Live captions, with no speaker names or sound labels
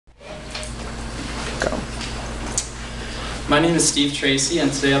My name is Steve Tracy,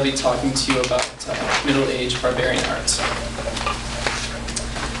 and today I'll be talking to you about Middle Age Barbarian art.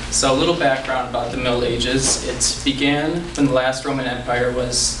 So a little background about the Middle Ages. It began when the last Roman Empire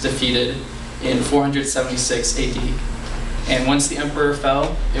was defeated in 476 AD. And once the emperor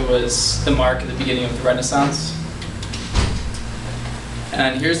fell, it was the mark of the beginning of the Renaissance.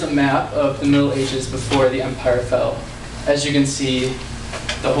 And here's a map of the Middle Ages before the empire fell. As you can see,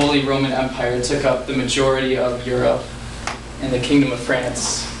 the Holy Roman Empire took up the majority of Europe, and the Kingdom of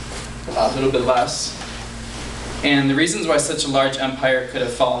France a little bit less. And the reasons why such a large empire could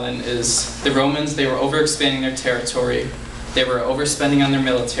have fallen is the Romans, they were overexpanding their territory, they were overspending on their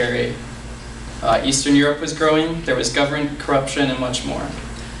military, Eastern Europe was growing, there was government corruption, and much more.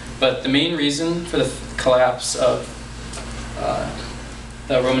 But the main reason for the collapse of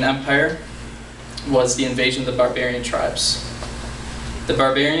the Roman Empire was the invasion of the barbarian tribes. The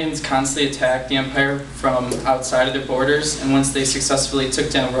barbarians constantly attacked the empire from outside of their borders, and once they successfully took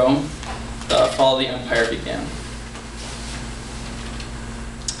down Rome, the fall of the empire began.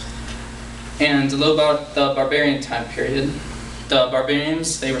 And a little about the barbarian time period. The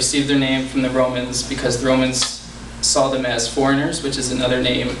barbarians, they received their name from the Romans because the Romans saw them as foreigners, which is another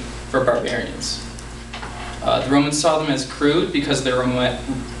name for barbarians. The Romans saw them as crude because they were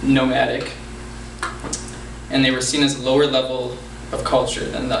nomadic, and they were seen as a lower level of culture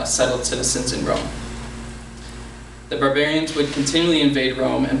than the settled citizens in Rome. The barbarians would continually invade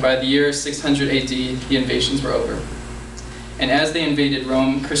Rome, and by the year 600 AD, the invasions were over. And as they invaded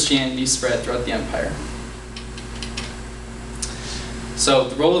Rome, Christianity spread throughout the empire. So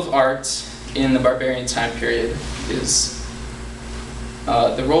the role of art in the barbarian time period is,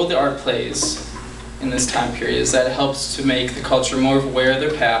 the role that art plays in this time period is that it helps to make the culture more aware of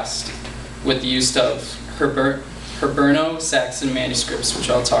their past with the use of Hiberno-Saxon manuscripts, which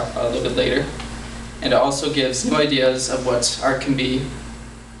I'll talk about a little bit later. And it also gives new ideas of what art can be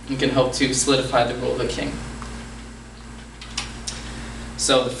and can help to solidify the role of a king.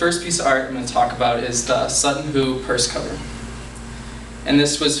 So the first piece of art I'm going to talk about is the Sutton Hoo purse cover. And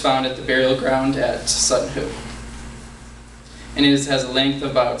this was found at the burial ground at Sutton Hoo. And it has a length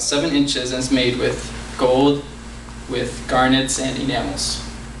of about 7 inches and is made with gold, with garnets and enamels.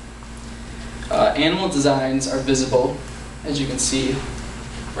 Animal designs are visible, as you can see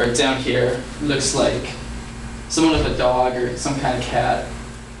right down here. It looks like somewhat of a dog or some kind of cat,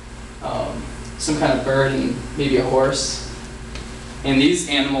 some kind of bird, and maybe a horse. And these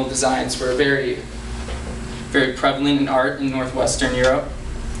animal designs were very prevalent in art in northwestern Europe.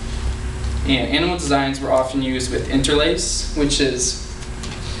 And animal designs were often used with interlace, which is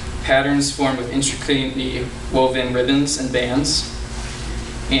patterns formed with intricately woven ribbons and bands.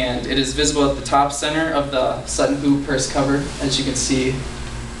 And it is visible at the top center of the Sutton Hoo purse cover, as you can see.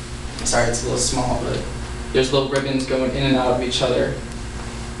 Sorry, it's a little small, but there's little ribbons going in and out of each other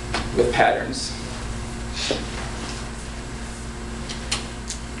with patterns.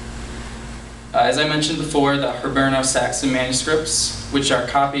 As I mentioned before, the Hiberno-Saxon manuscripts, which are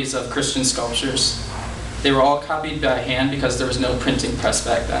copies of Christian sculptures, they were all copied by hand because there was no printing press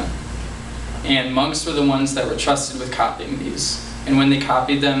back then. And monks were the ones that were trusted with copying these. And when they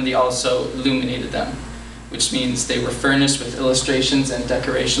copied them, they also illuminated them, which means they were furnished with illustrations and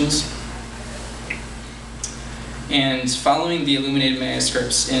decorations. And following the illuminated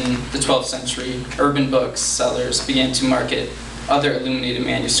manuscripts in the 12th century, urban booksellers began to market other illuminated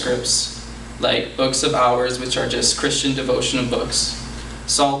manuscripts, like books of hours, which are just Christian devotional books,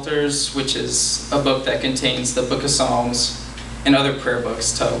 Psalters, which is a book that contains the Book of Psalms, and other prayer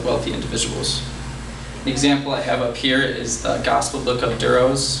books to wealthy individuals. The example I have up here is the Gospel Book of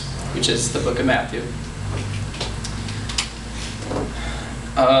Duros, which is the Book of Matthew.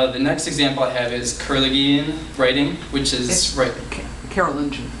 The next example I have is Carolingian writing, which is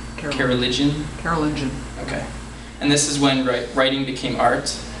Carolingian. Carolingian. Okay. And this is when writing became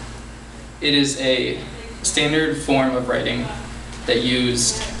art. It is a standard form of writing that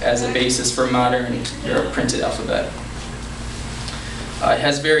used as a basis for modern Europe printed alphabet. It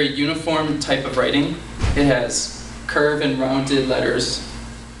has very uniform type of writing. It has curved and rounded letters,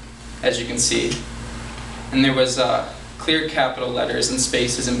 as you can see. And there was clear capital letters and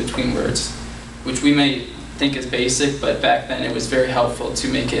spaces in between words, which we may think is basic, but back then it was very helpful to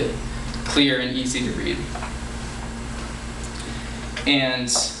make it clear and easy to read. And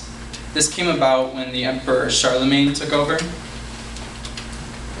this came about when the Emperor Charlemagne took over.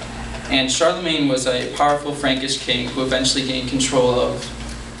 And Charlemagne was a powerful Frankish king who eventually gained control of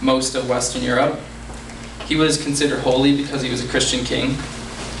most of Western Europe. He was considered holy because he was a Christian king.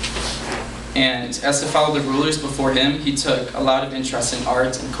 And as to follow the rulers before him, he took a lot of interest in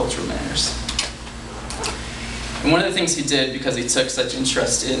art and cultural manners. And one of the things he did, because he took such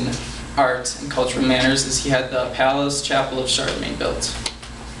interest in art and cultural manners, is he had the Palace Chapel of Charlemagne built.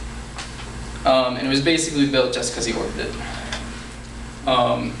 And it was basically built just because he ordered it.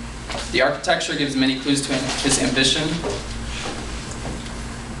 The architecture gives many clues to his ambition.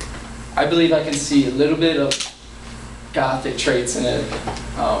 I believe I can see a little bit of Gothic traits in it.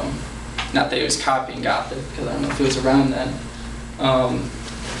 Not that he was copying Gothic, because I don't know if it was around then.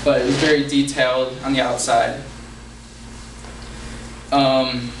 But it was very detailed on the outside.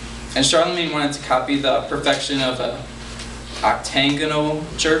 And Charlemagne wanted to copy the perfection of an octagonal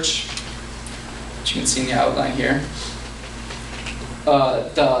church, which you can see in the outline here.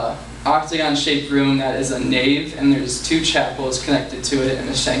 The octagon-shaped room that is a nave, and there's 2 chapels connected to it in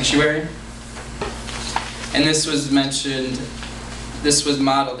the sanctuary. And this was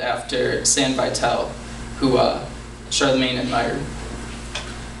modeled after Saint Vital, who Charlemagne admired.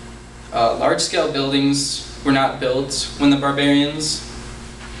 Large-scale buildings were not built when the barbarians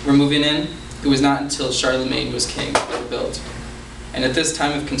were moving in. It was not until Charlemagne was king that they were built. And at this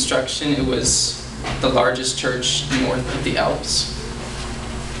time of construction, it was the largest church north of the Alps.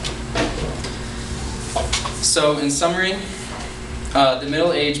 So in summary, the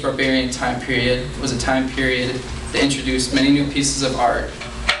Middle Age Barbarian time period was a time period that introduced many new pieces of art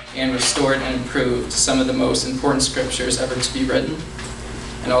and restored and improved some of the most important scriptures ever to be written.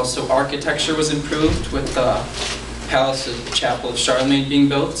 And also architecture was improved with the Palace of Chapel of Charlemagne being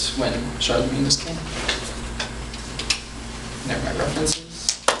built when Charlemagne was king. And there are my references.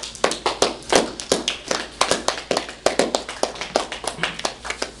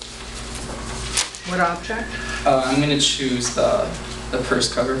 What object? I'm going to choose the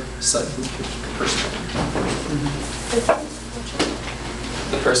purse cover. Purse cover.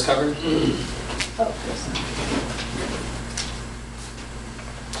 The purse cover. Oh, purse.